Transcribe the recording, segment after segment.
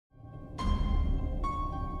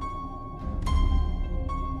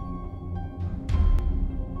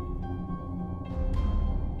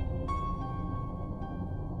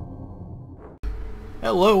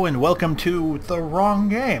Hello and welcome to the wrong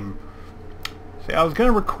game. See, I was going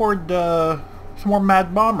to record some more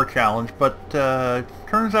Mad Bomber Challenge, but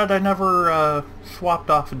turns out I never swapped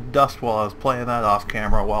off Dust while I was playing that off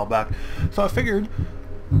camera a while back. So I figured,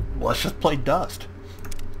 let's just play Dust.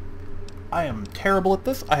 I am terrible at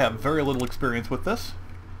this. I have very little experience with this.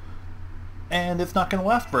 And it's not going to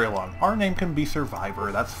last very long. Our name can be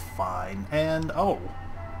Survivor, that's fine. And, oh.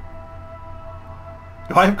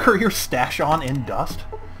 Do I have Courier stash on in Dust?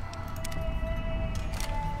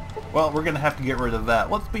 Well, we're going to have to get rid of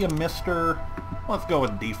that. Let's be a Mr. Let's go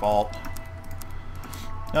with default.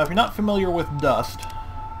 Now, if you're not familiar with Dust,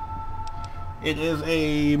 it is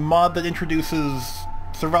a mod that introduces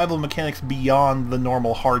survival mechanics beyond the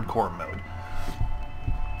normal hardcore mode.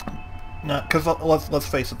 Now, because let's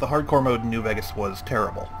face it, the hardcore mode in New Vegas was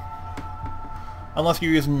terrible. Unless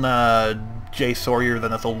you're using J. Sawyer,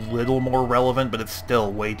 then that's a little more relevant, but it's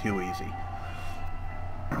still way too easy.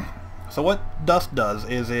 So what Dust does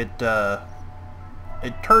is it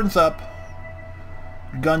turns up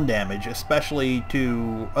gun damage, especially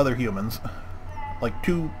to other humans. Like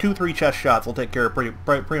three chest shots will take care of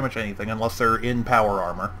pretty much anything, unless they're in power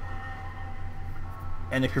armor.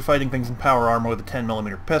 And if you're fighting things in power armor with a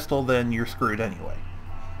 10mm pistol, then you're screwed anyway.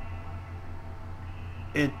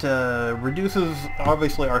 It reduces,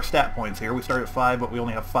 obviously, our stat points here. We start at 5, but we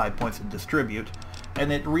only have 5 points to distribute.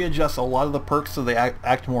 And it readjusts a lot of the perks so they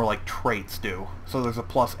act more like traits do. So there's a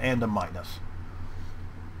plus and a minus.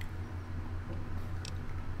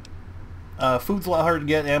 Food's a lot harder to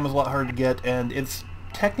get, ammo's a lot harder to get, and it's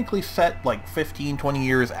technically set like 15-20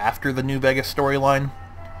 years after the New Vegas storyline,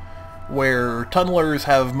 where tunnelers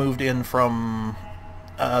have moved in from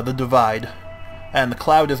the Divide, and the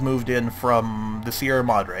Cloud has moved in from the Sierra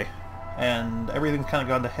Madre, and everything's kind of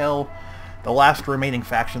gone to hell. The last remaining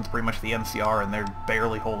faction's pretty much the NCR, and they're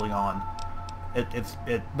barely holding on. It's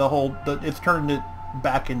turned it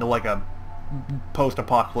back into like a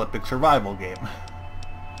post-apocalyptic survival game.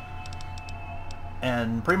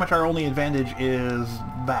 And pretty much our only advantage is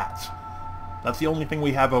VATS. That's the only thing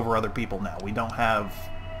we have over other people now. We don't have...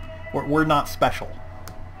 We're not special.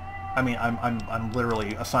 I mean, I'm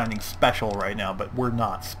literally assigning special right now, but we're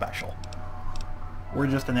not special. We're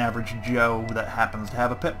just an average Joe that happens to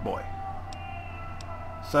have a Pip-Boy.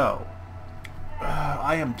 So,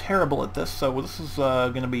 I am terrible at this, so this is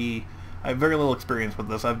going to be... I have very little experience with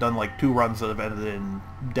this. I've done like 2 runs that have ended in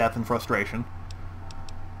death and frustration.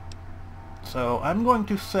 So, I'm going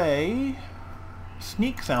to say...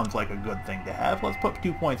 Sneak sounds like a good thing to have. Let's put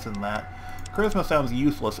 2 points in that. Charisma sounds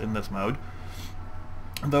useless in this mode.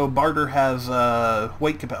 Though Barter has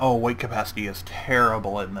weight capacity. Oh, weight capacity is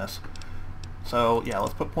terrible in this. So, yeah,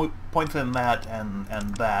 let's put points in that and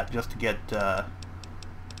that just to get...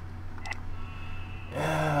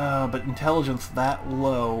 but intelligence that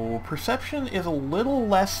low. Perception is a little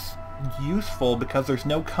less useful because there's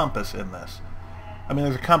no compass in this. I mean,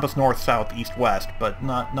 there's a compass north, south, east, west, but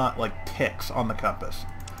not like ticks on the compass.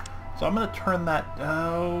 So I'm going to turn that...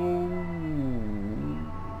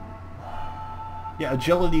 Yeah,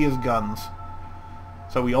 agility is guns.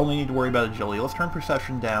 So we only need to worry about agility. Let's turn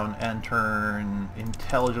perception down and turn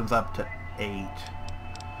intelligence up to 8.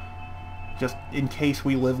 Just in case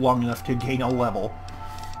we live long enough to gain a level.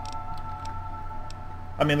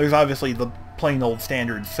 I mean, there's obviously the plain old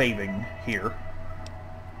standard saving here.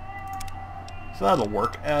 So that'll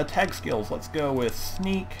work. Tag skills. Let's go with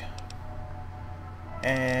sneak.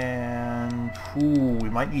 And... ooh, we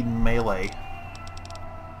might need melee.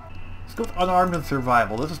 Let's go with unarmed and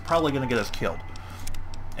survival. This is probably going to get us killed.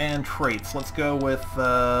 And traits. Let's go with,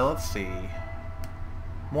 let's see.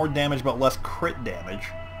 More damage but less crit damage.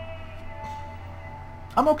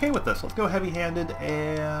 I'm okay with this. Let's go heavy-handed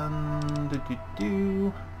and...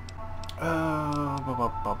 you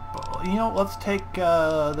know, let's take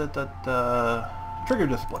trigger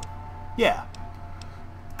discipline. Yeah.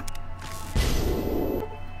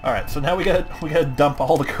 Alright, so now we gotta dump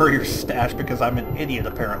all the Courier stash because I'm an idiot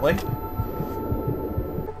apparently.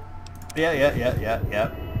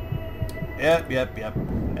 Yep.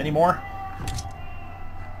 Any more?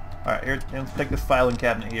 Alright, here, let's take this filing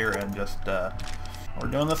cabinet here and just, we're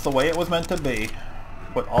doing this the way it was meant to be.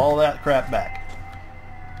 Put all that crap back.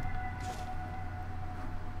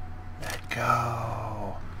 Let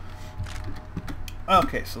go.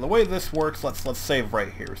 Okay, so the way this works, let's save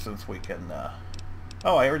right here since we can,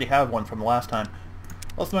 oh, I already have one from the last time.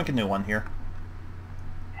 Let's make a new one here.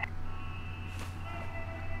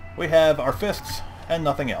 We have our fists and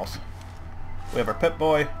nothing else. We have our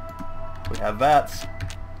Pip-Boy. We have VATS.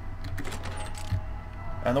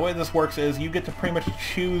 And the way this works is you get to pretty much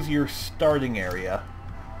choose your starting area.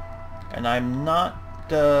 And I'm not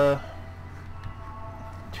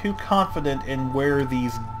too confident in where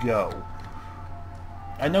these go.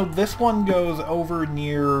 I know this one goes over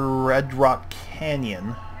near Red Rock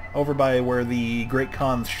Canyon, over by where the Great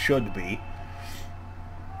Khans should be.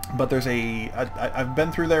 But there's I've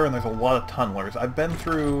been through there and there's a lot of tunnelers. I've been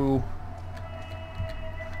through...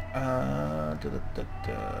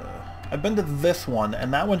 I've been to this one,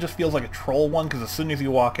 and that one just feels like a troll one, because as soon as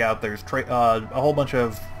you walk out, there's a whole bunch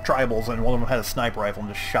of tribals, and one of them had a sniper rifle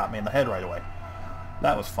and just shot me in the head right away.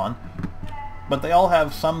 That was fun. But they all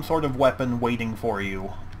have some sort of weapon waiting for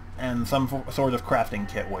you, and some sort of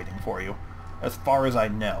crafting kit waiting for you, as far as I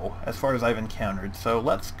know, as far as I've encountered. So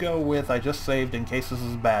let's go with, I just saved, in case this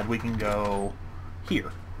is bad, we can go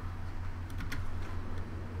here.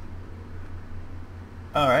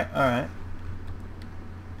 Alright, alright.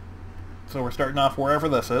 So we're starting off wherever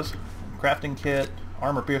this is. Crafting kit,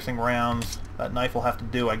 armor-piercing rounds. That knife will have to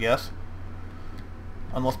do, I guess.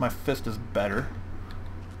 Unless my fist is better.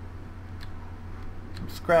 Some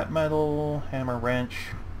scrap metal, hammer, wrench.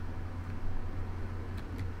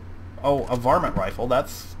 Oh, a varmint rifle.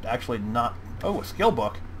 That's actually not... Oh, a skill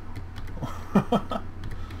book.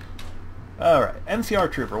 Alright,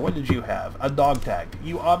 NCR Trooper, what did you have? A dog tag.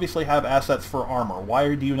 You obviously have assets for armor.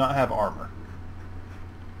 Why do you not have armor?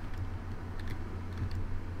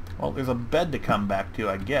 Well, there's a bed to come back to,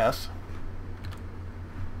 I guess.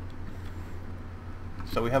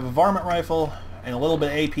 So we have a varmint rifle and a little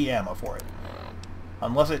bit of AP ammo for it.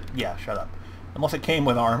 Unless it... Yeah, shut up. Unless it came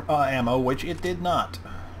with ammo, which it did not.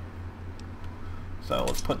 So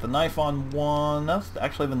let's put the knife on one. That's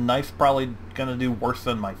actually, the knife's probably going to do worse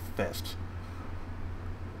than my fist.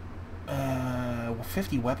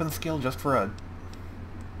 50 weapon skill just for a...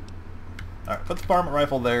 Alright, put the varmint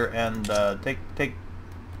rifle there and take...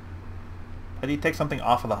 How do you take something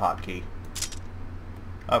off of the hotkey?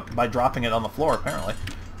 By dropping it on the floor, apparently.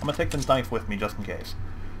 I'm going to take the knife with me just in case.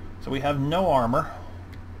 So we have no armor.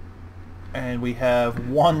 And we have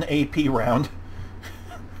one AP round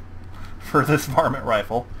for this varmint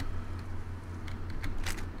rifle.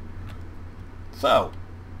 So,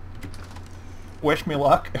 wish me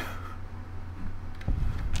luck.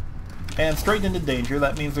 And straight into danger.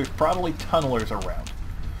 That means there's probably tunnelers around.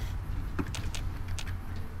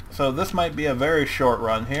 So this might be a very short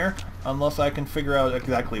run here, unless I can figure out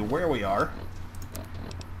exactly where we are.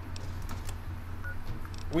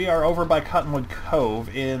 We are over by Cottonwood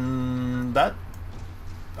Cove in that...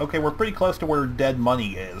 Okay, we're pretty close to where Dead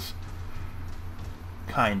Money is.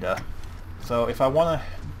 Kinda. So if I want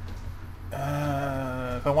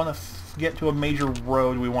to get to a major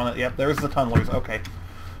road, we want to... Yep, there's the tunnelers. Okay.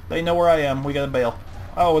 They know where I am. We gotta bail.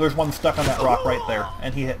 Oh, there's one stuck on that rock right there,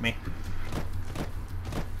 and he hit me.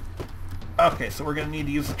 Okay, so we're going to need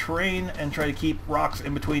to use the terrain and try to keep rocks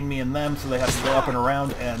in between me and them so they have to go up and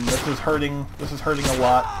around, and this is hurting a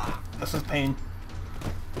lot. This is pain.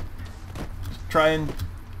 Just try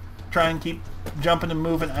and keep jumping and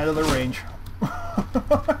moving out of the range.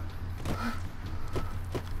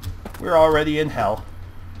 We're already in hell.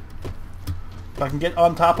 If I can get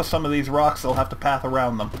on top of some of these rocks, they'll have to path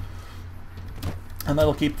around them. And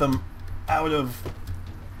that'll keep them out of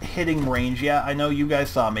hitting range. Yeah, I know you guys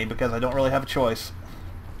saw me because I don't really have a choice.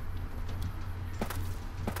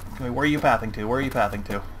 Okay, where are you pathing to? Where are you pathing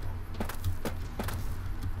to?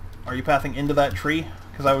 Are you pathing into that tree?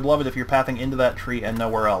 Because I would love it if you're pathing into that tree and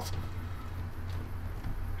nowhere else.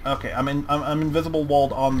 Okay, I'm invisible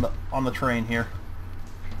walled on the terrain here.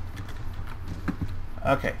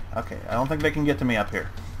 Okay, okay. I don't think they can get to me up here.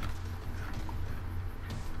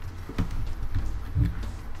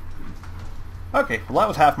 Okay, well that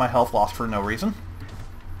was half my health lost for no reason.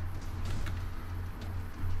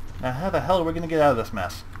 Now how the hell are we going to get out of this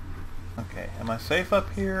mess? Okay, am I safe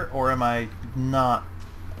up here or am I not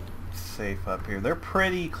safe up here? They're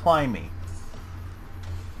pretty climby.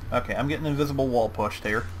 Okay, I'm getting invisible wall pushed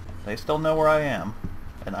here. They still know where I am,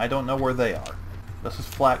 and I don't know where they are. This is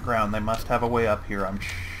flat ground. They must have a way up here, I'm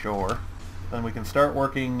sure. Then we can start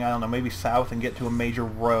working, I don't know, maybe south and get to a major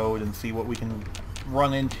road and see what we can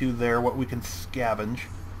run into there, what we can scavenge.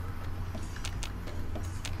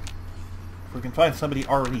 If we can find somebody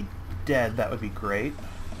already dead, that would be great.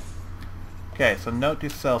 Okay, so note to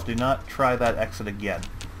self, do not try that exit again.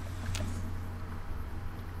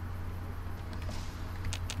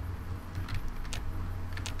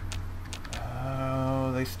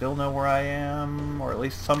 Oh, they still know where I am, or at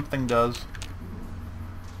least something does.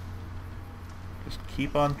 Just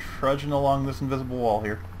keep on trudging along this invisible wall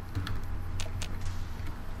here.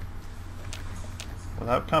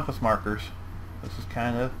 Without compass markers. This is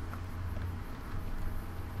kind of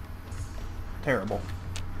terrible.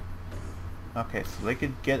 Okay, so they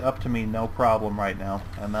could get up to me no problem right now,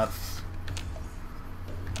 and that's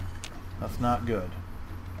not good.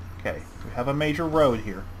 Okay, we have a major road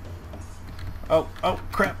here. Oh, oh,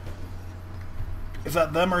 crap! Is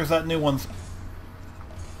that them or is that new ones?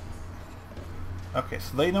 Okay,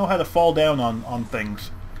 so they know how to fall down on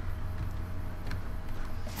things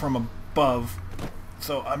from above.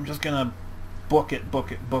 So I'm just gonna book it,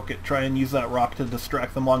 try and use that rock to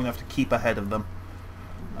distract them long enough to keep ahead of them.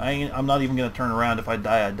 I'm not even gonna turn around. If I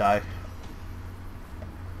die, I die.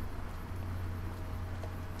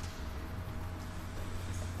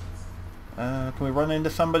 Can we run into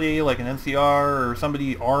somebody like an NCR or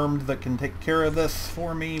somebody armed that can take care of this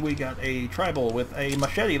for me? We got a tribal with a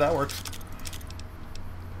machete. That works.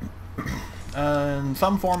 And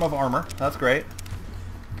some form of armor. That's great.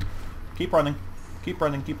 Keep running. Keep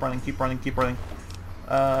running, keep running, keep running, keep running.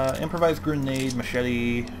 Improvised grenade,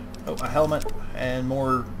 machete. Oh, a helmet and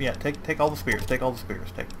more. Yeah, take all the spears. Take all the spears.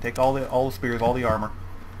 Take all the spears, all the armor.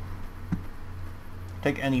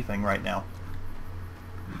 Take anything right now.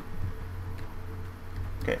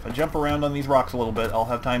 Okay, if I jump around on these rocks a little bit, I'll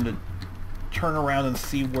have time to turn around and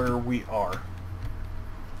see where we are.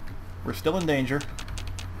 We're still in danger.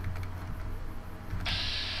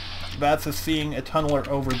 Bats is seeing a tunneler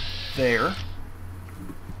over there.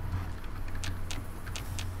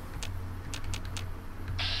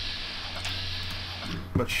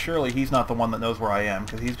 But surely he's not the one that knows where I am,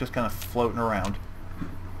 because he's just kind of floating around.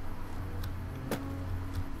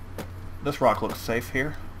 This rock looks safe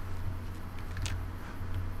here.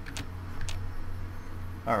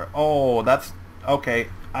 Alright, oh, that's... okay,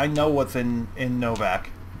 I know what's in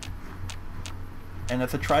Novak. And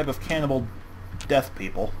it's a tribe of cannibal death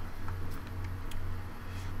people.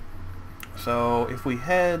 So, if we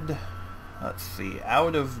head... let's see,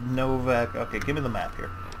 out of Novak... okay, give me the map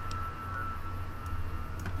here.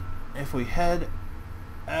 If we head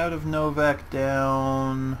out of Novak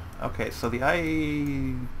down... okay, so the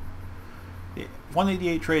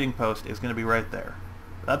 188 trading post is going to be right there.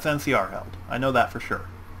 That's NCR held. I know that for sure.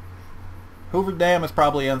 Hoover Dam is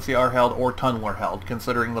probably NCR held or Tunneler held,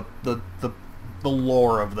 considering the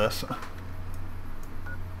lore of this.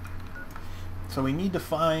 So we need to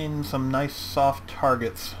find some nice soft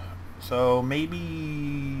targets. So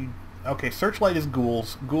maybe... okay, Searchlight is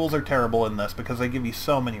ghouls. Ghouls are terrible in this because they give you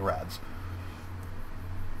so many rads.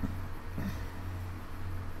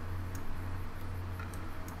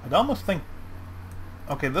 I'd almost think...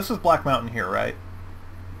 okay, this is Black Mountain here, right?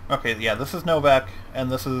 Okay, yeah, this is Novak,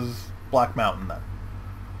 and this is Black Mountain then.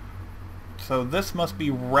 So this must be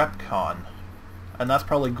Repcon, and that's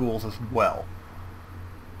probably ghouls as well.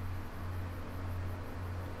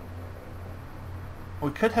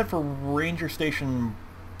 We could head for Ranger Station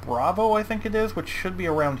Bravo, I think it is, which should be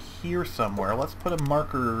around here somewhere. Let's put a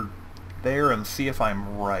marker there and see if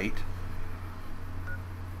I'm right.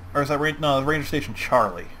 Or is that no, Ranger Station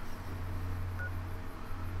Charlie.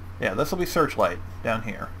 Yeah, this will be Searchlight down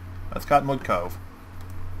here. That's Cottonwood Cove.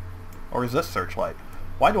 Or is this Searchlight?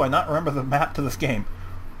 Why do I not remember the map to this game?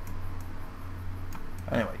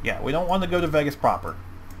 Anyway, yeah, we don't want to go to Vegas proper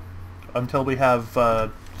until we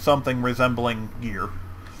have something resembling gear.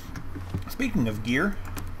 Speaking of gear...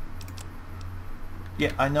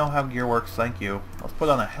 yeah, I know how gear works, thank you. Let's put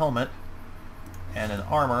on a helmet and an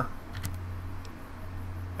armor.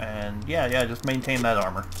 And yeah, just maintain that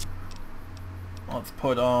armor. Let's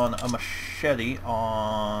put on a machete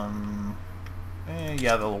on...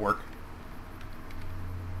 yeah, that'll work.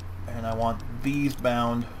 And I want these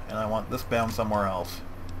bound, and I want this bound somewhere else.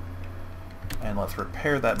 And let's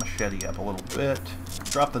repair that machete up a little bit.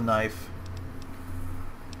 Drop the knife.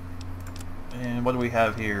 And what do we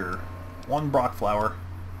have here? One Brock flower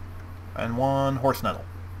and one horse nettle.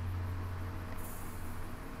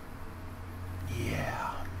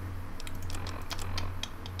 Yeah.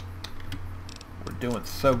 We're doing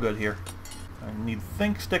so good here. And you'd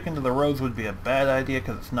think sticking to the roads would be a bad idea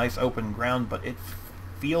because it's nice open ground, but it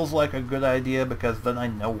feels like a good idea because then I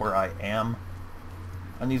know where I am.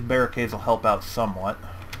 And these barricades will help out somewhat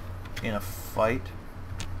in a fight.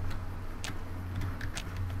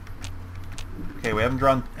 Okay, we haven't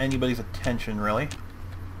drawn anybody's attention, really.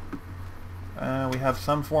 We have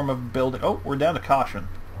some form of building... oh, we're down to caution.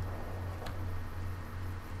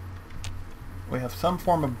 We have some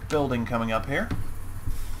form of building coming up here.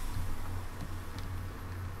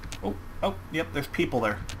 Oh, yep, there's people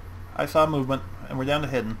there. I saw movement, and we're down to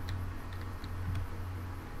hidden.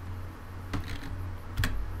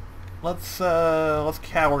 Let's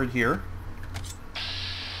coward here.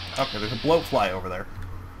 Okay, there's a bloatfly over there.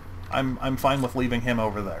 I'm fine with leaving him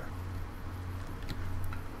over there.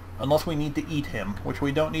 Unless we need to eat him, which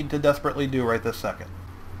we don't need to desperately do right this second.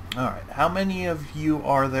 Alright, how many of you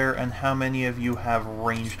are there and how many of you have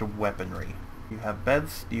ranged weaponry? Do you have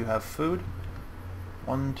beds? Do you have food?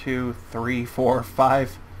 1, 2, 3, 4,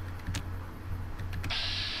 5.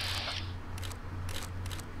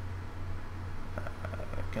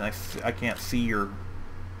 I can't see your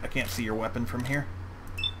weapon from here.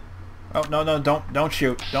 Oh, no, don't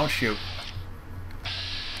shoot. Don't shoot.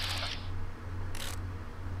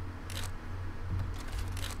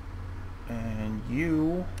 And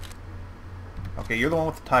you... Okay, you're the one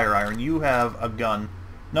with the tire iron. You have a gun.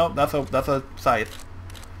 No, that's a scythe.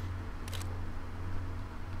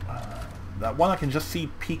 That one I can just see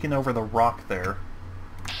peeking over the rock there.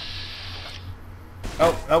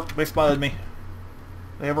 Oh, they spotted me.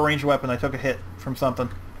 They have a ranged weapon. I took a hit from something.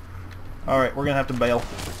 Alright, we're gonna have to bail.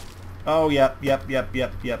 Oh, yep.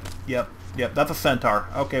 That's a centaur.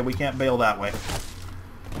 Okay, we can't bail that way.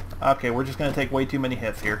 Okay, we're just gonna take way too many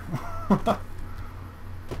hits here.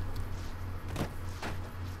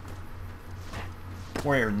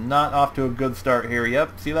 We're not off to a good start here.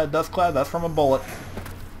 Yep, see that dust cloud? That's from a bullet.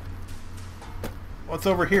 What's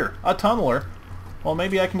over here? A tunneler? Well,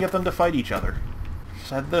 maybe I can get them to fight each other. Just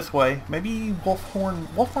head this way. Maybe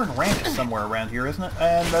Wolfhorn Ranch is somewhere around here, isn't it?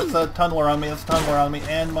 And that's a tunneler on me, that's a tunneler on me,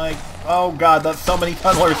 and my... Oh god, that's so many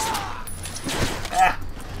tunnelers! Ah!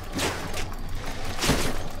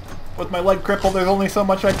 With my leg crippled, there's only so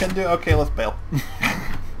much I can do. Okay, let's bail.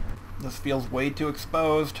 This feels way too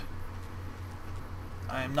exposed.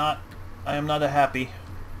 I am not a happy.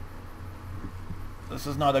 This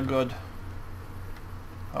is not a good...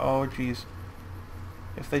 Oh, jeez.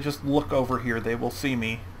 If they just look over here, they will see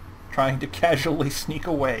me trying to casually sneak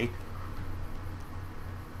away.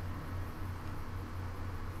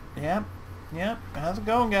 Yep. How's it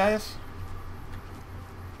going, guys?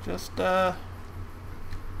 Just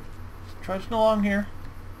trudging along here.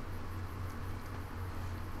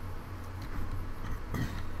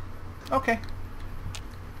 Okay.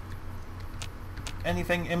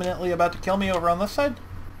 Anything imminently about to kill me over on this side?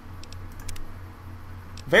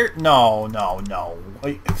 No.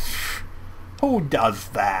 Wait. Who does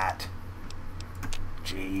that?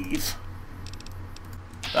 Jeez.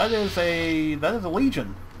 That is a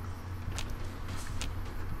legion.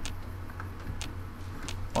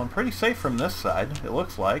 Well, I'm pretty safe from this side, it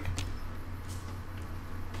looks like.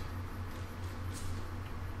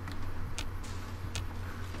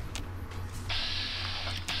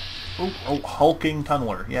 Oh, hulking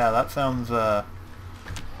tunneler. Yeah, that sounds,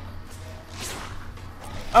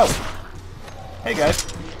 Oh! Hey, guys.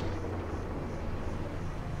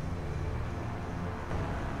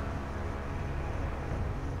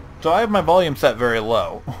 So I have my volume set very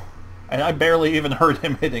low, and I barely even heard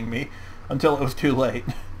him hitting me until it was too late,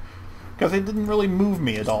 because it didn't really move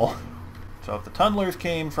me at all. So if the tunnelers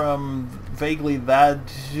came from vaguely that...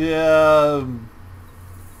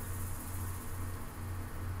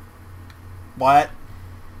 What?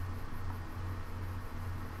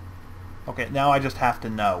 Okay, now I just have to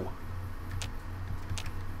know.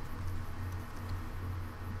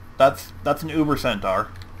 That's an Uber Centaur.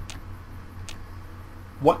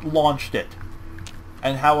 What launched it?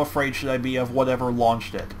 And how afraid should I be of whatever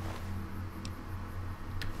launched it?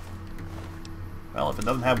 Well, if it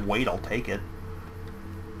doesn't have weight, I'll take it.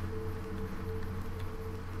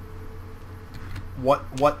 What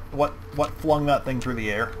flung that thing through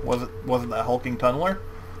the air? Was it that hulking tunneler?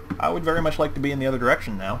 I would very much like to be in the other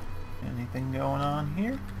direction now. Anything going on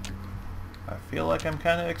here? I feel like I'm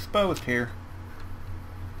kind of exposed here.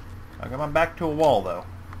 I got my back to a wall, though.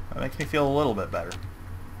 That makes me feel a little bit better.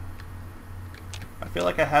 I feel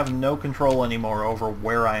like I have no control anymore over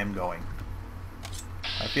where I am going.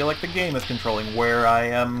 I feel like the game is controlling where I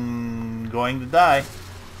am going to die.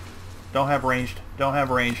 Don't have ranged. Don't have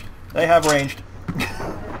ranged. They have ranged.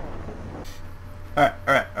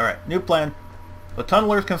 Alright. New plan. The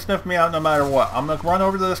tunnelers can sniff me out no matter what. I'm going to run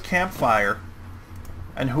over to this campfire,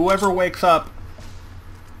 and whoever wakes up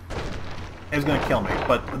is going to kill me.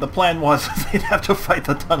 But the plan was they'd have to fight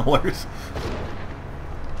the tunnelers.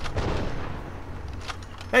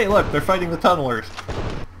 Hey, look, they're fighting the tunnelers.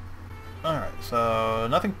 Alright, so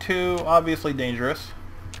nothing too obviously dangerous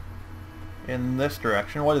in this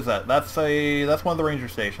direction. What is that? That's one of the ranger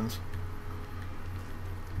stations.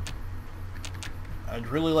 I'd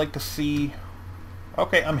really like to see...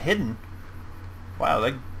 Okay, I'm hidden. Wow,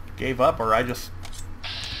 they gave up, or I just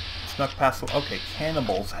snuck past the... Okay,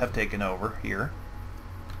 cannibals have taken over here.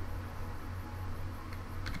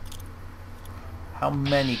 How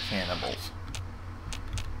many cannibals?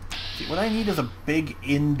 See, what I need is a big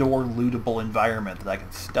indoor lootable environment that I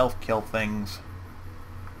can stealth kill things.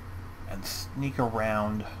 and sneak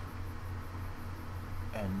around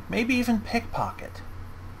and maybe even pickpocket.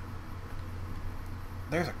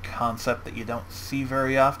 There's a concept that you don't see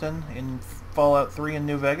very often in Fallout 3 and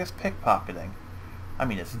New Vegas, pickpocketing. I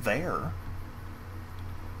mean, it's there.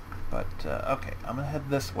 But, okay, I'm going to head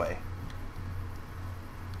this way.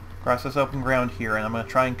 Across this open ground here, and I'm going to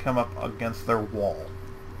try and come up against their wall.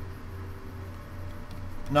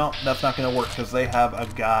 No, that's not going to work, because they have a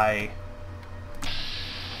guy...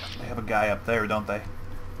 They have a guy up there, don't they?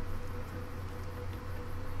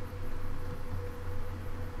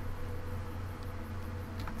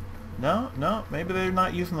 No, maybe they're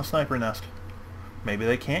not using the sniper nest. Maybe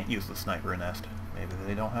they can't use the sniper nest. Maybe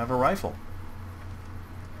they don't have a rifle.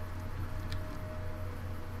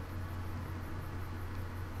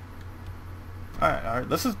 Alright,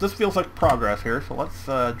 this feels like progress here, so let's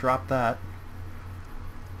drop that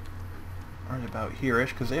right about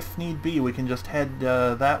here-ish, because if need be, we can just head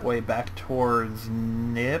that way back towards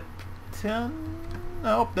Nipton?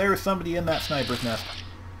 Nope, there's somebody in that sniper's nest.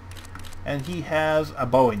 And he has a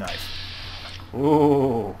Bowie knife.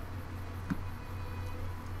 Ooh.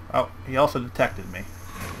 Oh, he also detected me.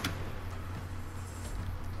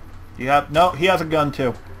 You have... No, he has a gun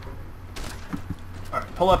too.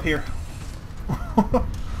 Alright, pull up here.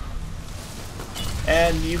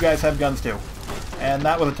 And you guys have guns too. And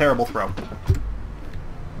that was a terrible throw.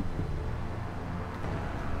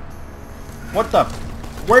 What the...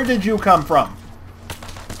 Where did you come from?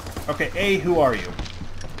 Okay, A, who are you?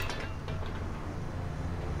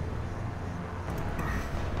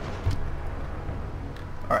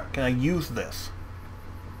 Alright, can I use this?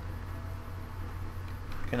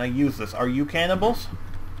 Can I use this? Are you cannibals?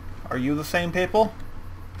 Are you the same people?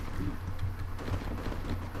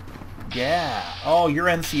 Yeah. Oh, you're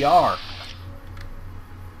NCR.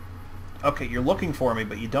 Okay, you're looking for me,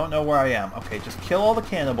 but you don't know where I am. Okay, just kill all the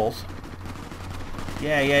cannibals.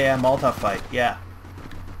 Yeah, Molotov fight. Yeah.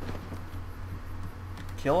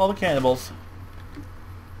 Kill all the cannibals.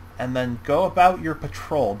 And then go about your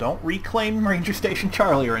patrol. Don't reclaim Ranger Station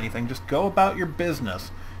Charlie or anything. Just go about your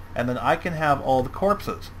business. And then I can have all the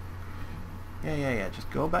corpses. Yeah.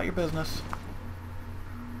 Just go about your business.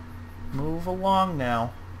 Move along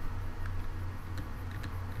now.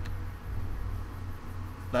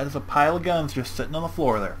 That is a pile of guns just sitting on the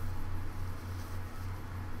floor there.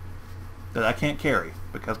 That I can't carry,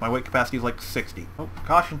 because my weight capacity is like 60. Oh,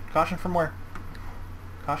 caution. Caution from where?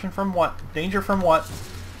 Caution from what? Danger from what?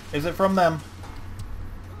 Is it from them?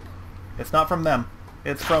 It's not from them.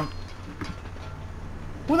 It's from...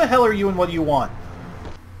 Who the hell are you and what do you want?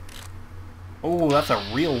 Oh, that's a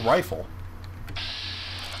real rifle.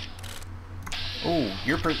 Oh,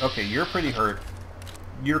 you're pretty... Okay, you're pretty hurt.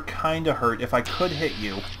 You're kinda hurt. If I could hit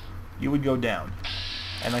you, you would go down.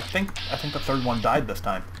 And I think the third one died this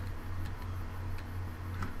time.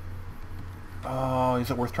 Oh,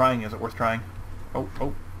 is it worth trying? Is it worth trying?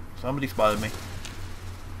 Oh, somebody spotted me.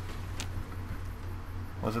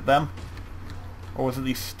 Was it them? Or was it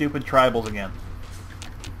these stupid tribals again?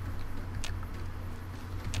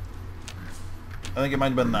 I think it might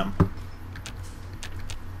have been them.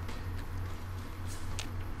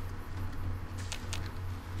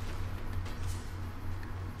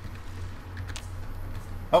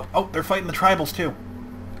 Oh, they're fighting the tribals too.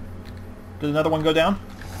 Did another one go down?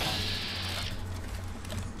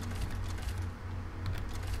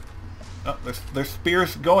 Oh, there's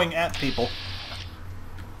spears going at people.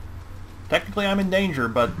 Technically I'm in danger,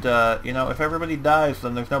 but, you know, if everybody dies,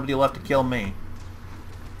 then there's nobody left to kill me.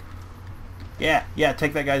 Yeah,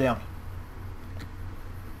 take that guy down.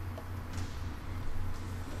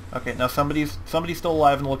 Okay, now somebody's still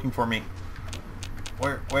alive and looking for me.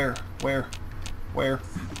 Where?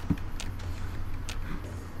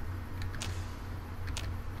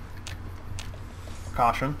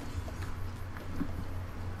 Caution.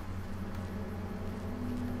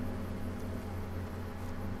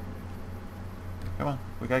 Come on,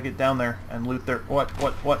 we gotta get down there and loot their... What?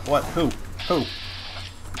 Who?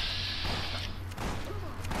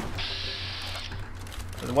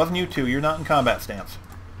 It wasn't you two, you're not in combat stance.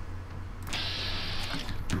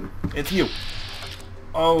 It's you.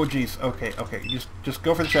 Oh, jeez. Okay. Just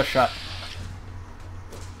go for the chest shot.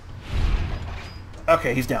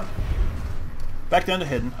 Okay, he's down. Back down to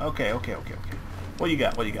hidden. Okay. What do you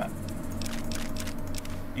got?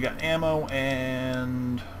 You got ammo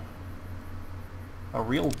and... a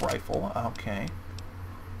real rifle. Okay.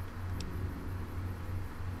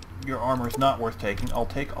 Your armor is not worth taking. I'll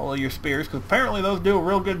take all of your spears, because apparently those do a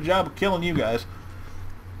real good job of killing you guys.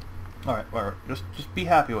 Alright. Just be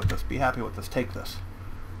happy with this. Take this.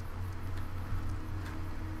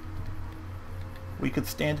 we could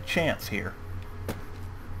stand a chance here.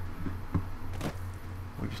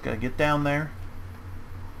 We just gotta get down there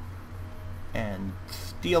and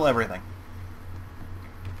steal everything.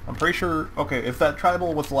 I'm pretty sure... Okay, if that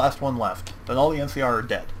tribal was the last one left, then all the NCR are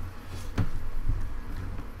dead.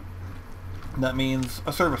 That means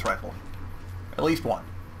a service rifle. At least one.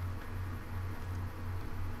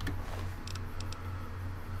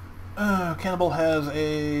 Cannibal has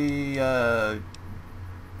a...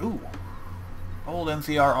 ooh. Old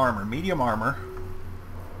NCR armor. Medium armor.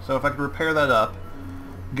 So if I could repair that up.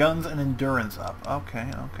 Guns and endurance up. Okay,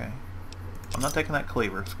 okay. I'm not taking that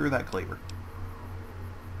cleaver. Screw that cleaver.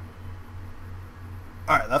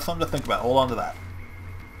 Alright, that's something to think about. Hold on to that.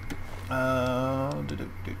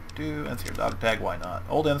 NCR dog tag, why not?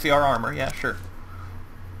 Old NCR armor, yeah, sure.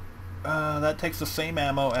 That takes the same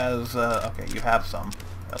ammo as... okay, you have some.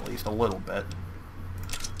 At least a little bit.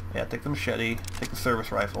 Yeah, take the machete. Take the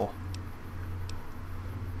service rifle.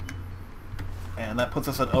 And that puts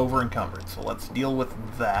us at over encumbered. So let's deal with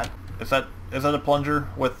that. Is that a plunger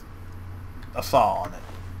with a saw on it?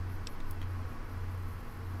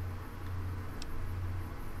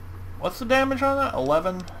 What's the damage on that?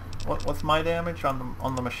 11? What's my damage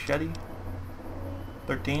on the machete?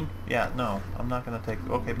 13? Yeah, no. I'm not gonna take...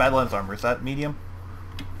 Okay, Badlands armor. Is that medium?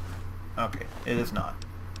 Okay, it is not.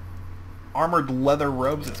 Armored leather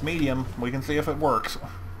robes, it's medium. We can see if it works.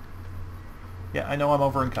 Yeah, I know I'm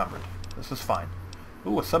over encumbered. This is fine.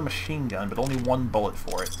 Ooh, a submachine gun, but only one bullet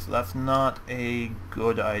for it. So that's not a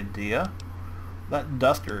good idea. That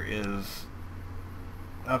duster is...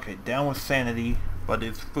 Okay, down with sanity, but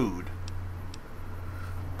it's food.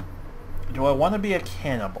 Do I want to be a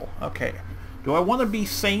cannibal? Okay. Do I want to be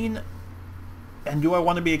sane? And do I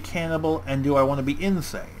want to be a cannibal? And do I want to be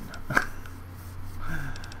insane?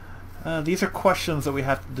 These are questions that we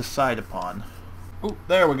have to decide upon. Ooh,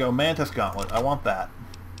 there we go. Mantis Gauntlet. I want that.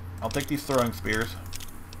 I'll take these throwing spears.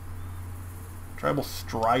 Tribal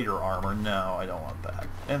Strider armor. No, I don't want that.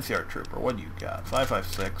 NCR Trooper. What do you got?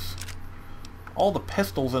 5.56. All the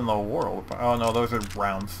pistols in the world. Oh no, those are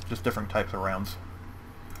rounds. Just different types of rounds.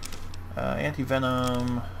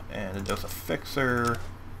 Anti-venom. And a dose of Fixer.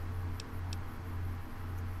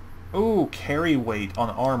 Ooh, carry weight on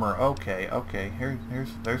armor. Okay, okay.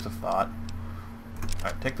 There's a thought.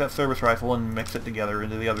 Alright, take that service rifle and mix it together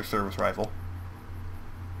into the other service rifle.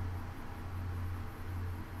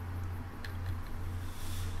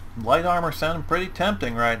 Light armor sounding pretty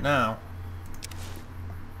tempting right now.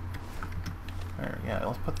 There, yeah,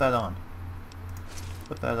 let's put that on.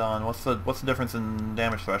 Put that on. What's the difference in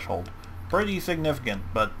damage threshold? Pretty significant,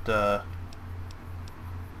 but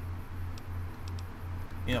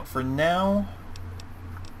you know, for now,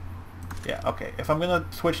 yeah, okay. If I'm gonna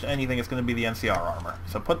switch to anything, it's gonna be the NCR armor.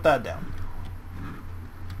 So put that down.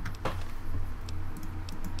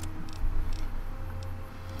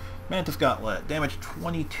 Mantis Gauntlet. Damage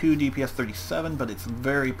 22, DPS 37, but it's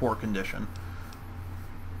very poor condition.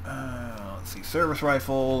 Let's see. Service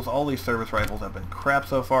rifles. All these service rifles have been crap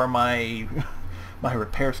so far. My my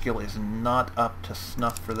repair skill is not up to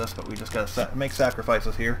snuff for this, but we just gotta make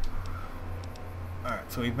sacrifices here.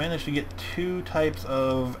 Alright, so we've managed to get 2 types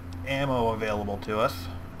of ammo available to us.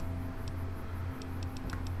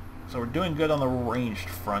 So we're doing good on the ranged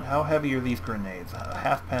front. How heavy are these grenades? A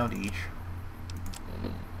half pound each.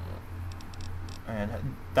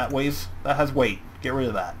 And that has weight. Get rid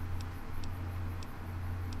of that.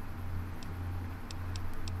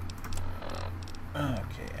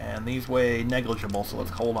 Okay, and these weigh negligible, so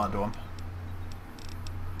let's hold on to them.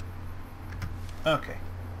 Okay.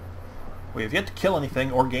 We have yet to kill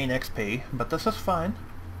anything or gain XP, but this is fine.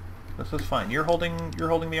 This is fine. You're holding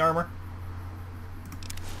the armor?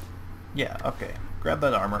 Yeah, okay. Grab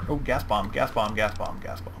that armor. Oh, gas bomb, gas bomb, gas bomb,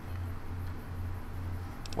 gas bomb.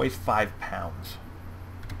 Weighs 5 pounds.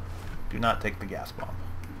 Do not take the gas bomb.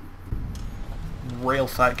 Rail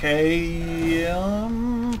side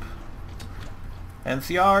camp.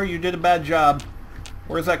 NCR, you did a bad job.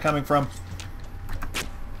 Where's that coming from?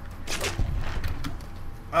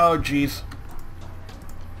 Oh, jeez.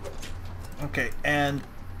 Okay, and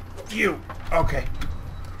you. Okay.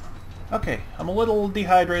 Okay, I'm a little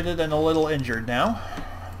dehydrated and a little injured now.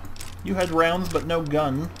 You had rounds, but no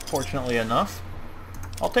gun, fortunately enough.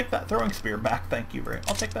 I'll take that throwing spear back, thank you very much.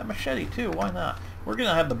 I'll take that machete, too, why not? We're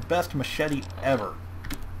gonna have the best machete ever.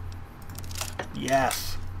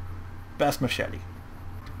 Yes. Best machete.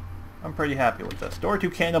 I'm pretty happy with this. Door to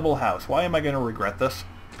Cannibal House. Why am I gonna regret this?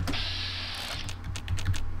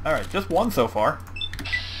 Alright, just one so far.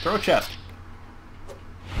 Throw a chest.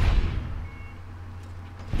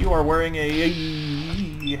 You are wearing a...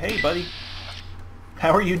 Hey, buddy.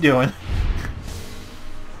 How are you doing?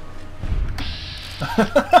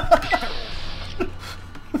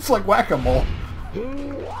 It's like whack-a-mole.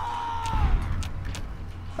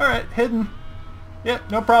 Alright, hidden. Yep,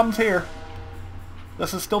 no problems here.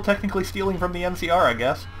 This is still technically stealing from the NCR, I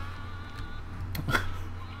guess.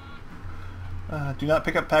 Do not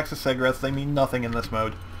pick up packs of cigarettes. They mean nothing in this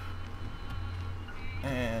mode.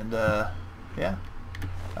 And, yeah.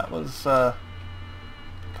 That was,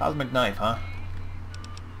 Cosmic Knife, huh?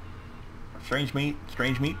 Strange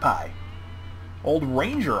meat pie. Old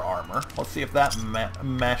Ranger armor. Let's see if that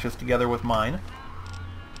mashes together with mine.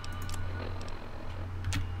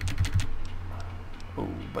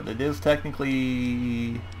 Ooh, but it is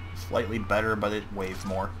technically slightly better, but it weighs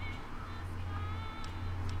more.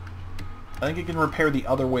 I think it can repair the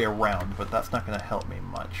other way around, but that's not going to help me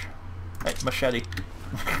much. Hey, machete.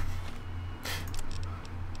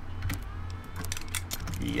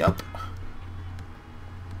 Yup.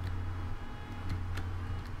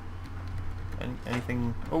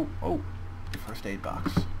 Anything... Oh. First aid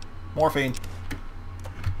box. Morphine.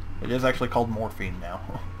 It is actually called morphine now.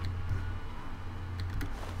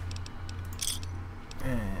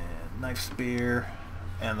 And knife spear.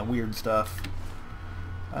 And the weird stuff.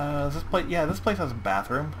 This place... Yeah, this place has a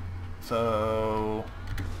bathroom. So...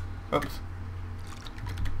 Oops.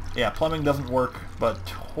 Yeah, plumbing doesn't work, but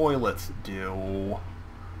toilets do.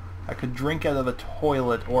 I could drink out of the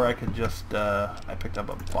toilet, or I could just, I picked up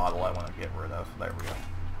a bottle I want to get rid of. There we go.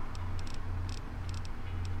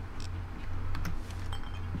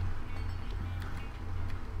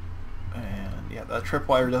 And, yeah, that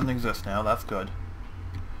tripwire doesn't exist now. That's good.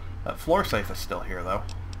 That floor safe is still here, though.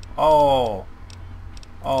 Oh!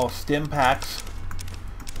 Oh, stim packs.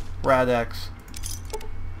 Radex.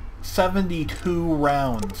 72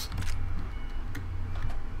 rounds.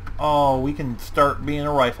 Oh, we can start being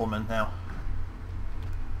a rifleman now.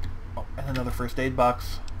 Oh, and another first aid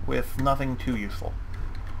box with nothing too useful.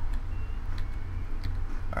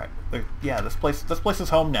 Alright, yeah, this place is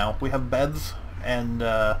home now. We have beds and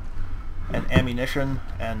ammunition,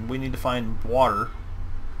 and we need to find water.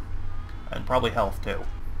 And probably health, too.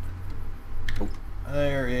 Oh,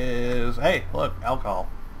 there is... Hey, look, alcohol.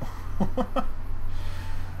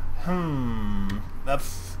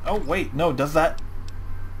 That's... Oh, wait, no, does that...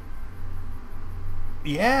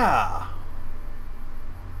 Yeah!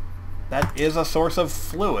 That is a source of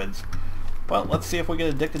fluids. Well, let's see if we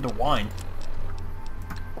get addicted to wine.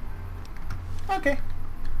 Okay.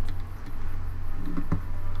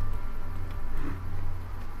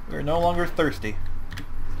 We're no longer thirsty.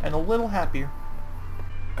 And a little happier.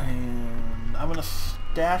 And I'm gonna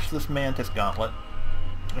stash this mantis gauntlet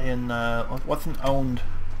in, what's an owned...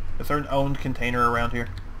 Is there an owned container around here?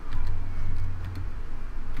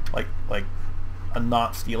 Like a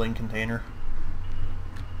not stealing container?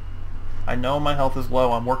 I know my health is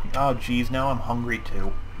low. I'm working... Oh, geez, now I'm hungry,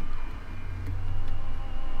 too.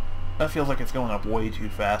 That feels like it's going up way too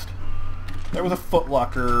fast. There was a Foot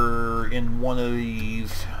Locker in one of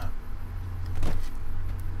these...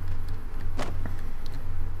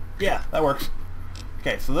 Yeah, that works.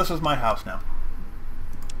 Okay, so this is my house now.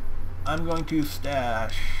 I'm going to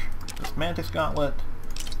stash this mantis gauntlet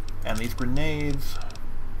and these grenades.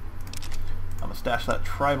 I'm going to stash that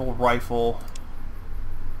tribal rifle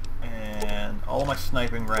and all of my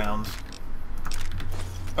sniping rounds.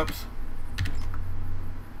 Oops.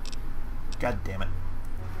 God damn it.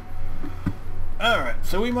 Alright,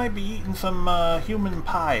 so we might be eating some human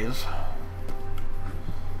pies.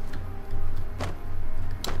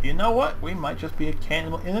 You know what? We might just be a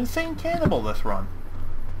cannibal, an insane cannibal this run.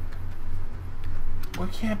 We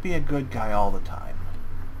can't be a good guy all the time.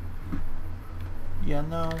 You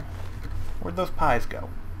know... Where'd those pies go?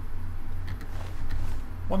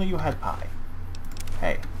 One of you had pie.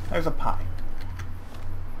 Hey, there's a pie.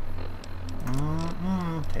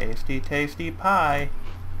 Tasty, tasty pie.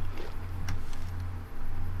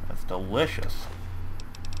 That's delicious.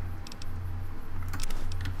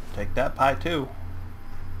 Take that pie too.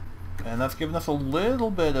 And that's given us a little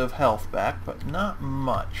bit of health back, but not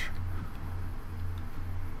much.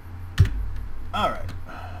 Alright.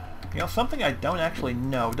 You know, something I don't actually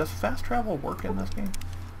know. Does fast travel work in this game?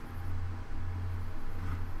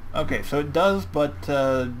 Okay, so it does, but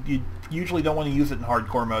you usually don't want to use it in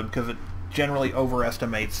hardcore mode because it generally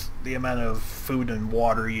overestimates the amount of food and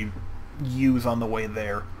water you use on the way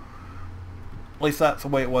there. At least that's the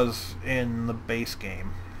way it was in the base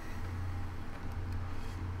game.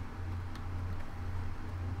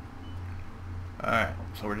 Alright,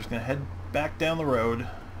 so we're just going to head back down the road.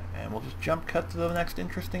 And we'll just jump cut to the next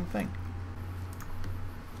interesting thing.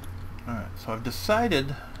 Alright, so I've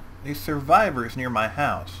decided these survivors near my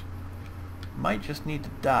house might just need to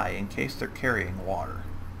die in case they're carrying water.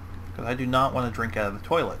 Because I do not want to drink out of the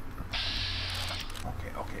toilet.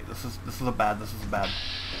 Okay, okay, this is a bad.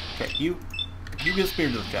 Okay, you get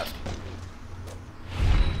speared to the chest.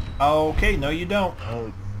 Okay, no you don't.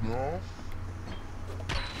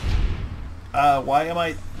 Why am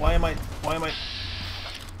I...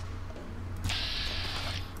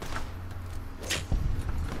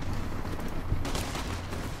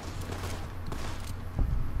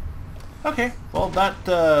 Okay, well that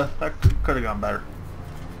could have gone better.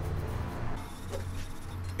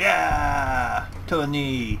 Yeah! To the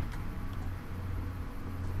knee!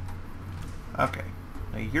 Okay.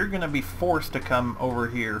 Now you're gonna be forced to come over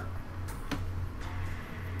here.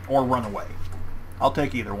 Or run away. I'll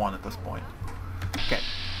take either one at this point. Okay.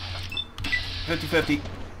 50-50.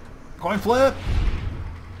 Coin flip!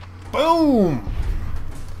 Boom!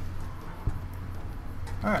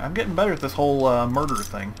 Alright, I'm getting better at this whole murder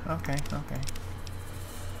thing. Okay, okay.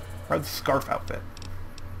 Red scarf outfit.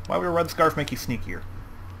 Why would a red scarf make you sneakier?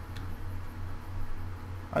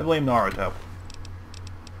 I blame Naruto.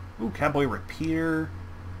 Ooh, cowboy repeater.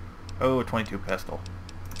 Oh, a 22 pistol.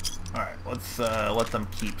 Alright, let's let them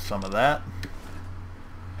keep some of that.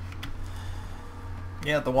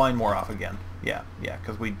 Yeah, the wine wore off again. Yeah,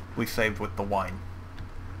 because we saved with the wine.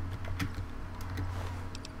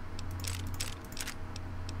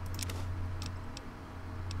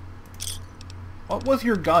 What was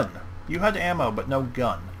your gun? You had ammo, but no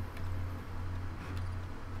gun.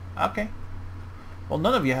 Okay. Well,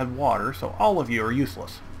 none of you had water, so all of you are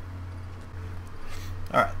useless.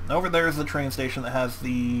 Alright, over there is the train station that has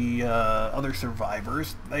the other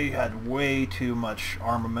survivors. They had way too much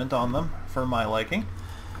armament on them, for my liking.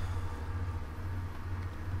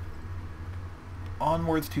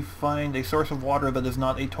 Onwards to find a source of water that is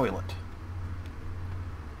not a toilet.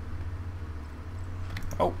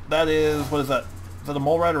 Oh, that is... what is that? Is that a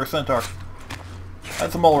mole rat or a centaur?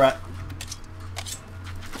 That's a mole rat.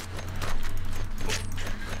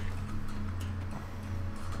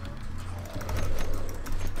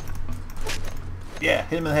 Yeah,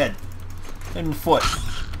 hit him in the head. Hit him in the foot.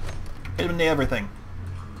 Hit him in the everything.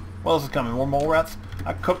 What else is coming? More mole rats?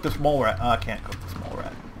 I cooked this mole rat. Oh, I can't cook this mole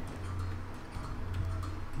rat.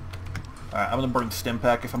 Alright, I'm gonna burn the stim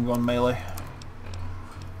pack if I'm going melee.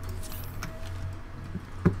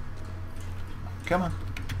 Come on.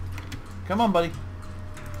 Come on, buddy.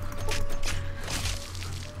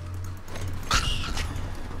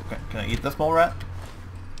 Okay, can I eat this mole rat?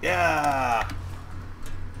 Yeah!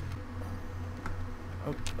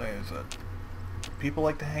 Oh, there's a... people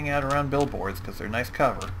like to hang out around billboards because they're nice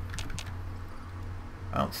cover.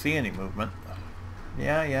 I don't see any movement.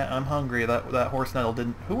 Yeah, I'm hungry. That horse nettle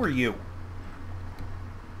didn't... Who are you?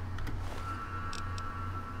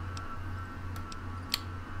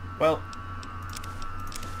 Well...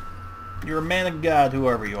 you're a man of God,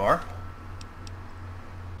 whoever you are.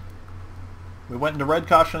 We went into red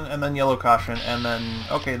caution, and then yellow caution, and then...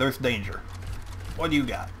 okay, there's danger. What do you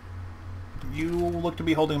got? You look to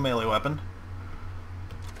be holding a melee weapon.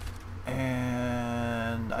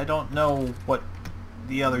 And... I don't know what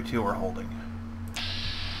the other two are holding.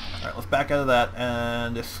 Alright, let's back out of that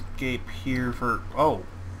and escape here for... oh!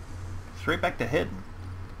 Straight back to hidden.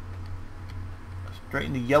 Straight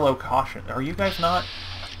into yellow caution. Are you guys not...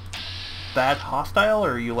 that hostile,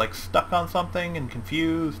 or are you like stuck on something and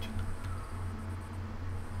confused?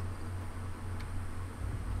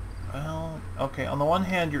 Well, okay, on the one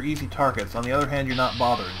hand you're easy targets, on the other hand you're not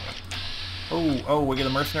bothering me. Oh, we get a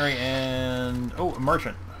mercenary and... oh, a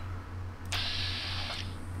merchant.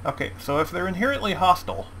 Okay, so if they're inherently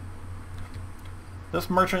hostile, this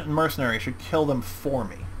merchant and mercenary should kill them for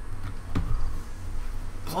me.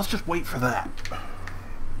 So let's just wait for that.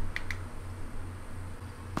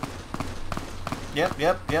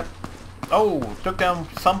 Yep. Oh, took down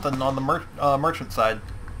something on the merchant side.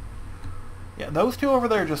 Yeah, those two over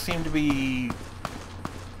there just seem to be...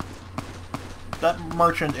 that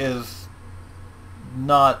merchant is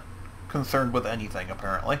not concerned with anything,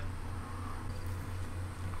 apparently.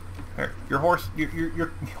 Here, your horse...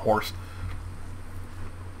 your horse...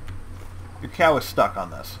 your cow is stuck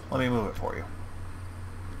on this. Let me move it for you.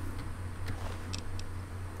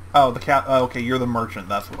 Oh, the cat... oh, okay, you're the merchant.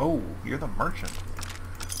 That's... oh, you're the merchant.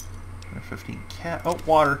 15 cat... oh,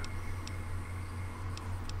 water.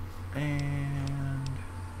 And...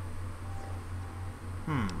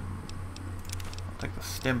 I'll take the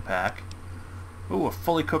stim pack. Ooh, a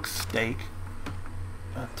fully cooked steak.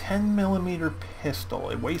 A 10mm pistol.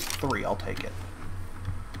 It weighs 3. I'll take it.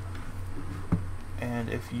 And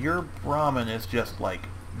if your Brahmin is just, like,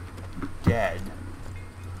 dead...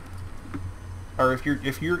 or if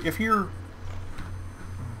you're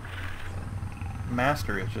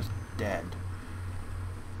master is just dead.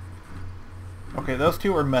 Okay, those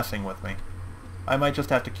two are messing with me. I might just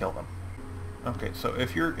have to kill them. Okay, so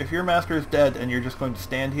if your master is dead and you're just going to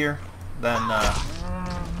stand here, then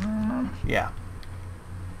yeah.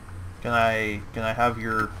 Can I have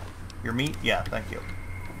your meat? Yeah, thank you.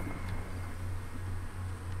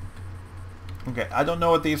 Okay, I don't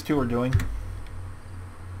know what these two are doing.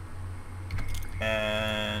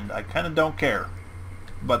 And I kind of don't care.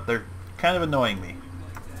 But they're kind of annoying me.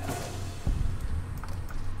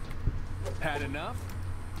 Had enough?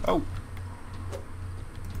 Oh.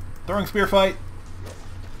 Throwing spear fight.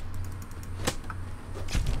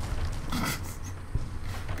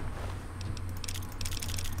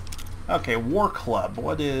 Okay, War Club.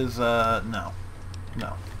 What is, no.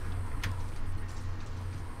 No.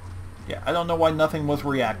 Yeah, I don't know why nothing was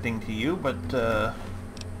reacting to you, but,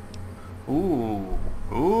 ooh.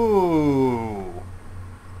 Ooh.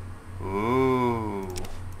 Ooh.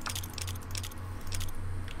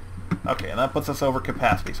 Okay, and that puts us over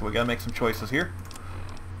capacity, so we gotta make some choices here.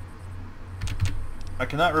 I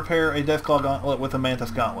cannot repair a Deathclaw Gauntlet with a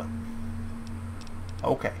Mantis Gauntlet.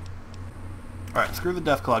 Okay. Alright, screw the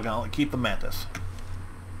Deathclaw Gauntlet, keep the Mantis.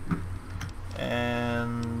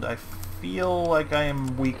 And I feel like I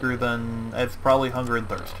am weaker than... It's probably Hunger and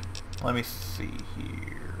Thirst. Let me see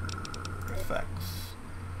here. Effects.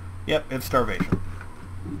 Yep, it's Starvation.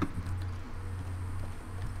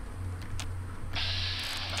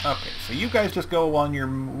 Okay, so you guys just go on your...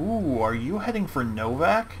 Ooh, are you heading for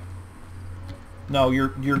Novak? No, you're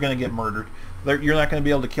gonna get murdered. You're not gonna be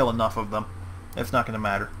able to kill enough of them. It's not gonna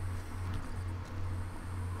matter.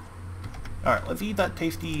 Alright, let's eat that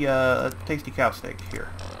tasty cow steak here.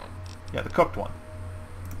 Yeah, the cooked one.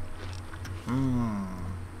 Mmm.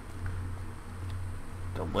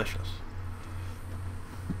 Delicious.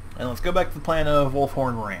 And let's go back to the plan of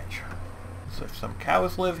Wolfhorn Ranch. So if some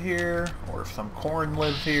cows live here, or if some corn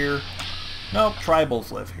lives here... Nope,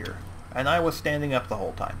 tribals live here. And I was standing up the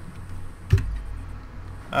whole time.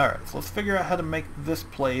 Alright, so let's figure out how to make this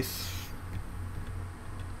place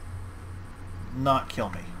not kill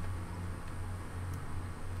me.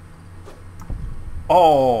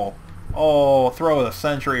 Oh! Oh, throw a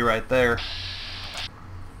sentry right there.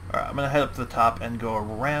 Alright, I'm going to head up to the top and go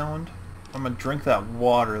around. I'm going to drink that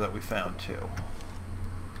water that we found too.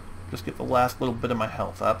 Just get the last little bit of my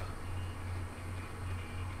health up.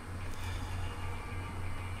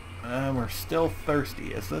 And we're still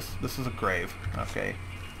thirsty. Is this? This is a grave. Okay.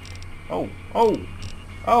 Oh! Oh!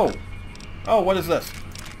 Oh! Oh, what is this?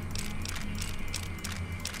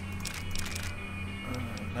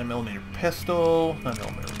 9mm pistol,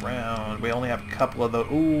 9mm round. We only have a couple of those.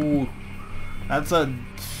 Ooh! That's a...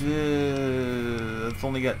 it's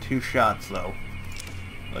only got 2 shots, though.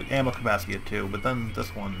 Like, ammo capacity of 2, but then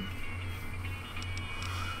this one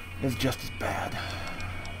is just as bad.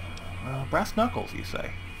 Brass knuckles, you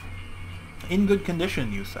say? In good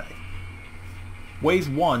condition, you say? Weighs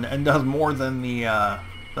 1 and does more than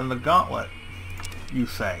the gauntlet, you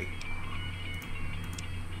say?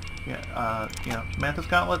 Yeah, yeah, Mantis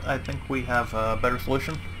Gauntlet, I think we have a better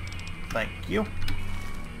solution. Thank you.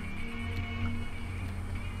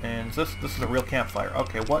 And this is a real campfire.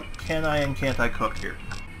 Okay, what can I and can't I cook here?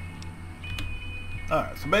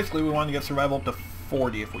 Alright, so basically we want to get survival up to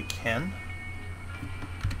 40 if we can.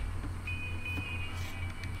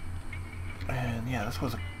 And yeah, this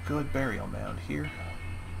was a good burial mound here.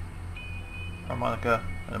 Harmonica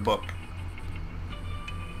and a book.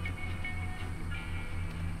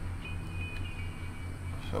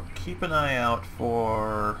 So keep an eye out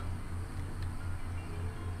for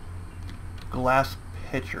glass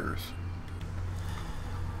pitchers.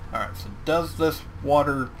 Alright, so does this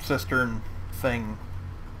water cistern thing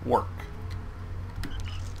work?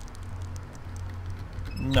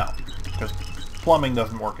 No, because plumbing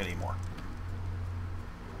doesn't work anymore.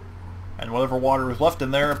 And whatever water is left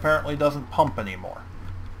in there apparently doesn't pump anymore.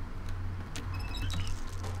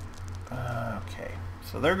 Okay,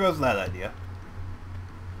 so there goes that idea.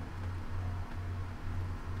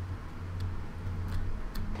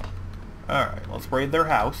 Alright, let's raid their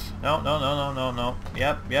house. No, no, no, no, no, no.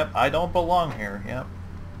 Yep, yep, I don't belong here. Yep.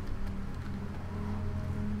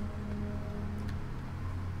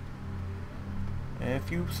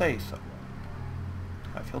 If you say so.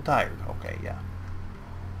 I feel tired. Okay, yeah.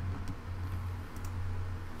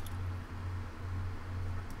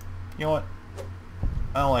 You know what?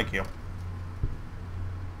 I don't like you.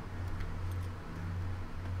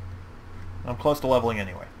 I'm close to leveling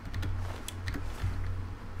anyway.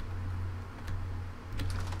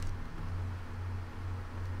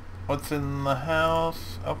 What's in the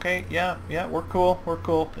house? Okay, yeah, yeah, we're cool, we're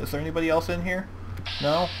cool. Is there anybody else in here?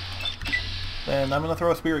 No? Then I'm gonna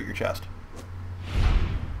throw a spear at your chest.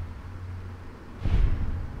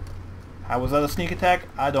 How was that a sneak attack?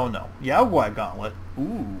 I don't know. Yaogwai Gauntlet.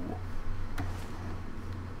 Ooh.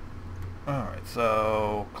 Alright,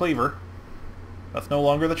 so... Cleaver. That's no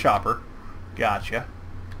longer the chopper. Gotcha.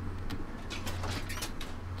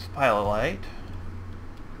 Pilot light.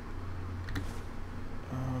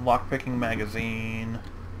 Lockpicking magazine.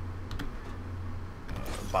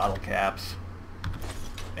 Bottle caps.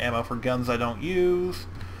 Ammo for guns I don't use.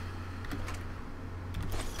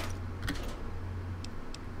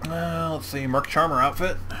 Let's see, Merc Charmer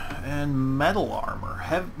outfit. And metal armor.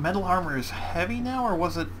 Metal armor is heavy now, or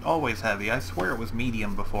was it always heavy? I swear it was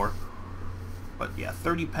medium before. But yeah,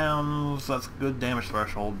 30 pounds, that's a good damage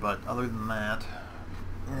threshold, but other than that...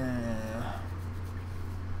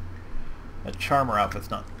 That Charmer outfit's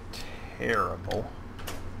not terrible.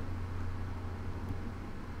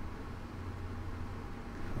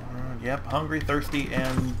 Yep, hungry, thirsty,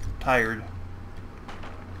 and tired.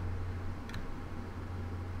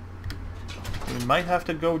 We might have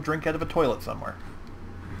to go drink out of a toilet somewhere.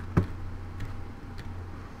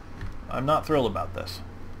 I'm not thrilled about this.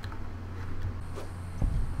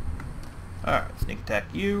 Alright, sneak attack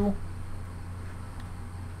you.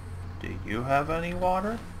 Do you have any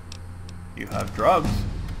water? You have drugs.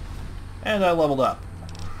 And I leveled up.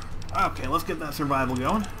 Okay, let's get that survival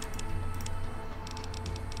going.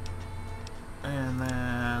 And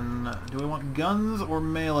then, do we want guns or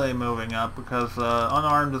melee moving up? Because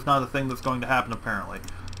unarmed is not a thing that's going to happen apparently.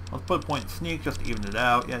 Let's put point in sneak just to even it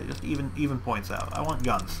out. Yeah, just even points out. I want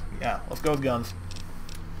guns. Yeah, let's go with guns.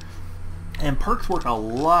 And perks work a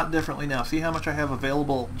lot differently now. See how much I have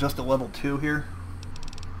available just at level 2 here?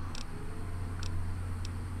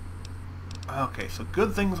 Okay, so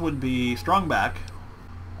good things would be strong back.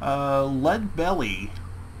 Lead belly.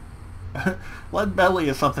 Lead belly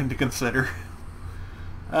is something to consider.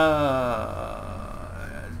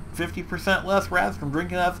 50% less rats from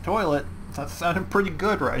drinking out of the toilet. That's sounding pretty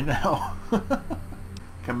good right now.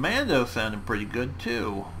 Commando sounding pretty good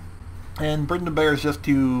too. And Britain the Bear is just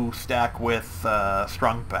to stack with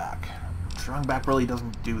strong back. Strong back really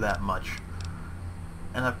doesn't do that much.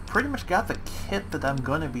 And I've pretty much got the kit that I'm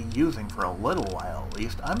going to be using for a little while at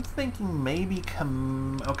least. I'm thinking maybe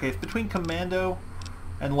okay, it's between Commando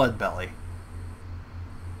and Lead Belly.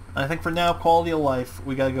 And I think for now, quality of life,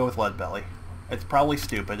 we gotta go with Lead Belly. It's probably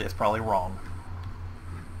stupid, it's probably wrong.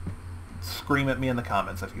 Scream at me in the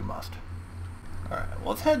comments if you must. Alright,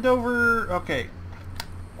 let's head over... Okay,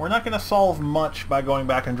 we're not gonna solve much by going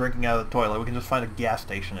back and drinking out of the toilet. We can just find a gas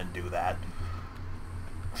station and do that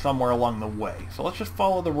somewhere along the way. So let's just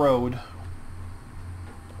follow the road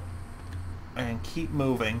and keep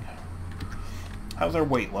moving. How's our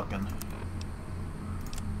weight looking?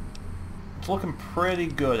 It's looking pretty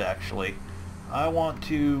good actually. I want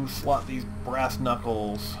to slot these brass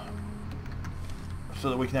knuckles so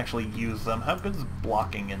that we can actually use them. How good is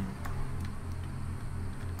blocking? And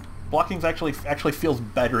blocking's actually feels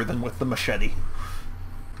better than with the machete.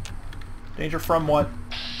 Danger from what?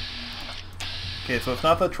 Okay, so it's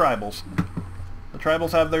not the tribals. The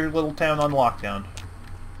tribals have their little town on lockdown.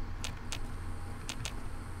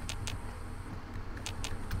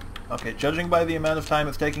 Okay, judging by the amount of time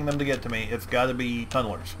it's taking them to get to me, it's gotta be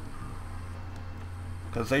tunnelers.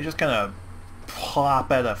 Because they just kind of plop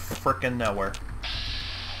out of frickin' nowhere.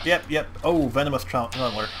 Yep. Oh, venomous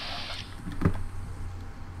tunneler.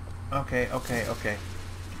 Okay.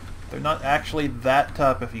 They're not actually that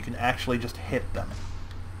tough if you can actually just hit them.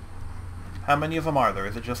 How many of them are there?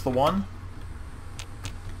 Is it just the one?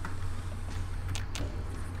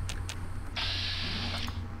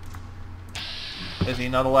 Is he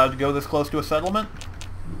not allowed to go this close to a settlement?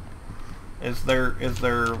 Is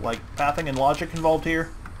there like pathing and logic involved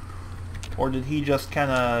here? Or did he just kind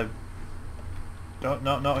of...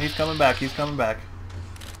 No, he's coming back,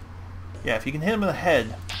 Yeah, if you can hit him in the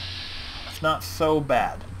head, it's not so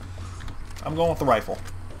bad. I'm going with the rifle.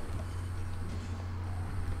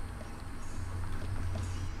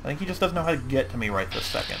 I think he just doesn't know how to get to me right this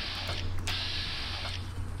second.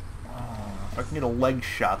 If I can get a leg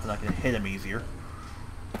shot, then I can hit him easier.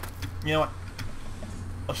 You know what?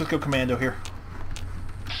 Let's just go commando here.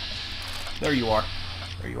 There you are.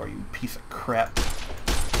 There you are, you piece of crap.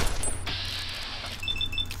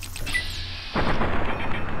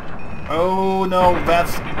 Oh no,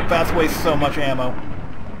 that's wastes so much ammo.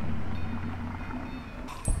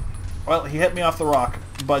 Well, he hit me off the rock,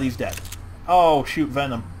 but he's dead. Oh shoot,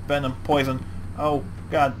 venom, poison. Oh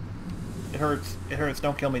god, it hurts.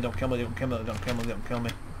 Don't kill me.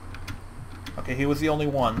 Okay, he was the only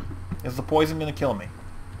one. Is the poison gonna kill me?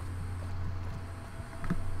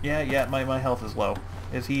 Yeah, my health is low.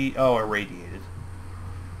 Is he... Oh, irradiated.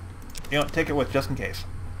 You know, take it with, just in case.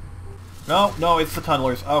 No, it's the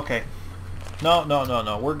tunnelers. Okay. No.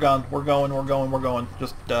 We're gone. We're going.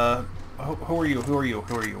 Just, who are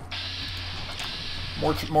you?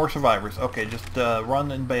 More survivors. Okay, just,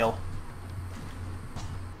 run and bail.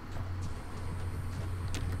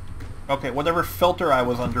 Okay, whatever filter I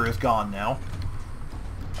was under is gone now.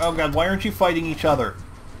 Oh god, why aren't you fighting each other?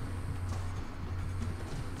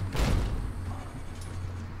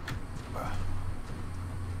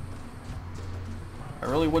 I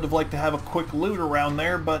really would have liked to have a quick loot around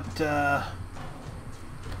there, but, that's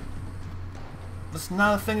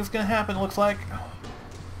not a thing that's gonna happen, it looks like.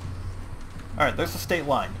 Alright, there's the state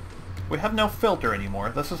line. We have no filter anymore.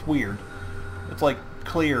 This is weird. It's, like,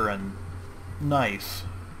 clear and nice.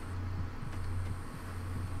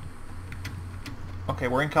 Okay,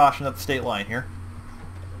 we're in caution at the state line here.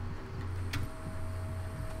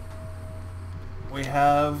 We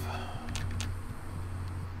have...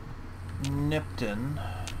 Nipton,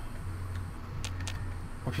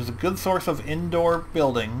 which is a good source of indoor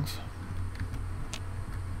buildings,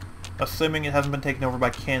 assuming it hasn't been taken over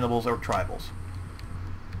by cannibals or tribals.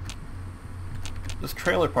 This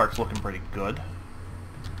trailer park's looking pretty good.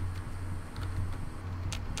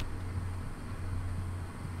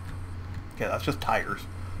 Okay, that's just tires.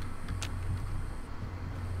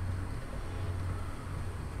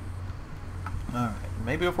 Alright,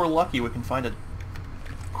 maybe if we're lucky we can find a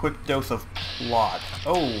quick dose of plot.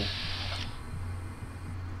 Oh!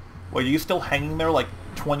 Wait, are you still hanging there like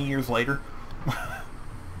 20 years later?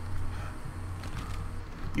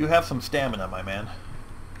 You have some stamina, my man.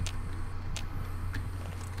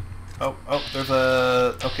 Oh, there's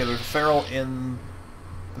a... Okay, there's a feral in...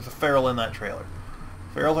 There's a feral in that trailer.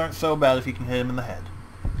 Ferals aren't so bad if you can hit him in the head.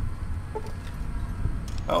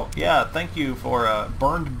 Oh, yeah, thank you for,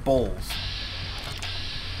 burned bulls.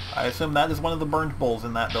 I assume that is one of the burned bulls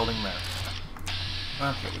in that building there.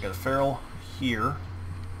 Okay, we got a feral here.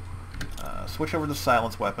 Switch over to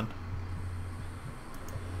silence weapon.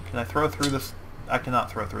 Can I throw through this? I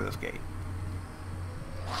cannot throw through this gate.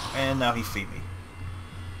 And now he see me.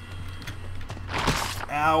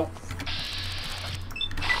 Ow!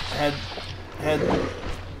 Head.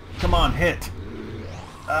 Come on, hit!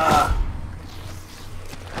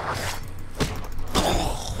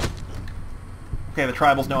 Okay, the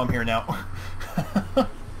tribals know I'm here now.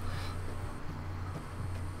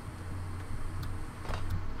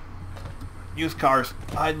 Use cars.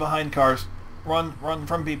 Hide behind cars. Run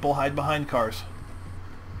from people. Hide behind cars.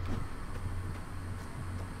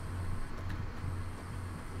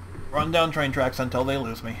 Run down train tracks until they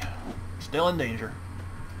lose me. Still in danger.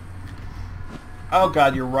 Oh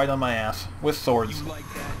god, you're right on my ass. With swords. You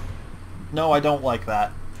like that? No, I don't like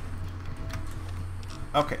that.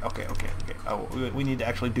 Okay. Oh, we need to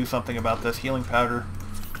actually do something about this. Healing powder.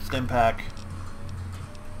 Stim pack.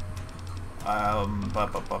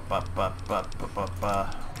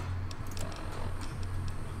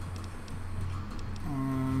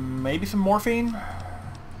 Maybe some morphine?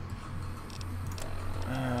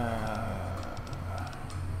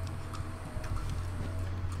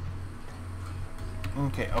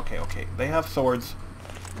 Okay. They have swords,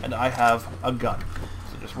 and I have a gun.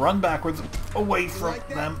 So just run backwards away from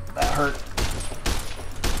them. That hurt.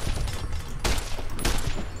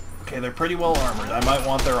 Okay, they're pretty well armored. I might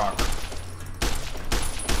want their armor.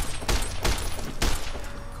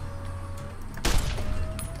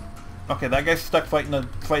 Okay, that guy's stuck fighting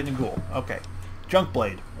a ghoul. Okay. Junk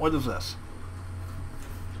blade. What is this?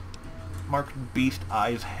 Marked beast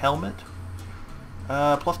eyes helmet.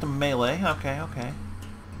 Plus to melee. Okay.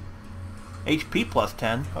 HP plus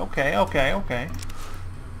 10. Okay.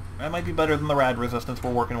 That might be better than the rad resistance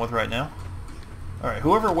we're working with right now. Alright,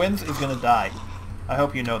 whoever wins is gonna die. I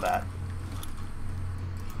hope you know that.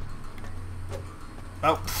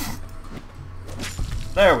 Oh.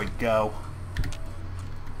 There we go.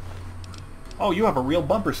 Oh, you have a real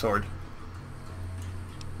bumper sword.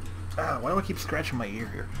 Ah, why do I keep scratching my ear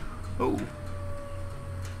here? Oh.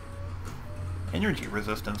 Energy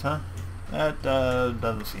resistance, huh? That,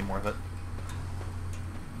 doesn't seem worth it.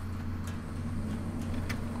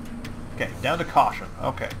 Okay, down to caution.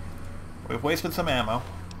 Okay. We've wasted some ammo.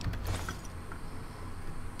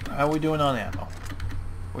 How are we doing on ammo?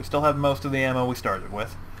 We still have most of the ammo we started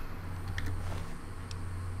with.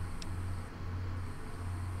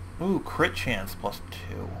 Ooh, crit chance plus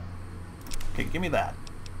 2. Okay, give me that.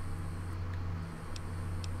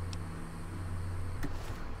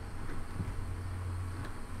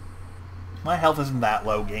 My health isn't that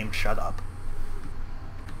low, game. Shut up.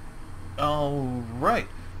 Alright.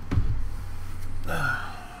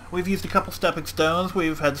 We've used a couple stepping stones,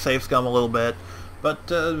 we've had to save scum a little bit, but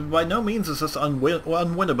by no means is this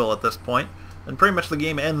unwinnable at this point. And pretty much the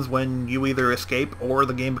game ends when you either escape or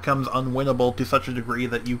the game becomes unwinnable to such a degree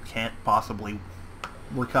that you can't possibly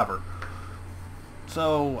recover.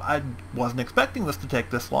 So I wasn't expecting this to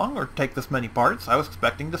take this long or take this many parts. I was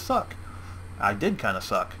expecting to suck. I did kind of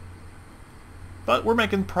suck. But we're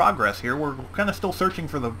making progress here. We're kind of still searching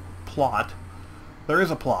for the plot. There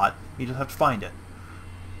is a plot. You just have to find it.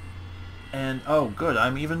 And, oh good,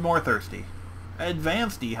 I'm even more thirsty.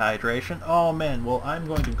 Advanced dehydration. Oh man, well I'm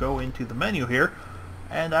going to go into the menu here,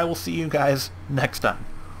 and I will see you guys next time.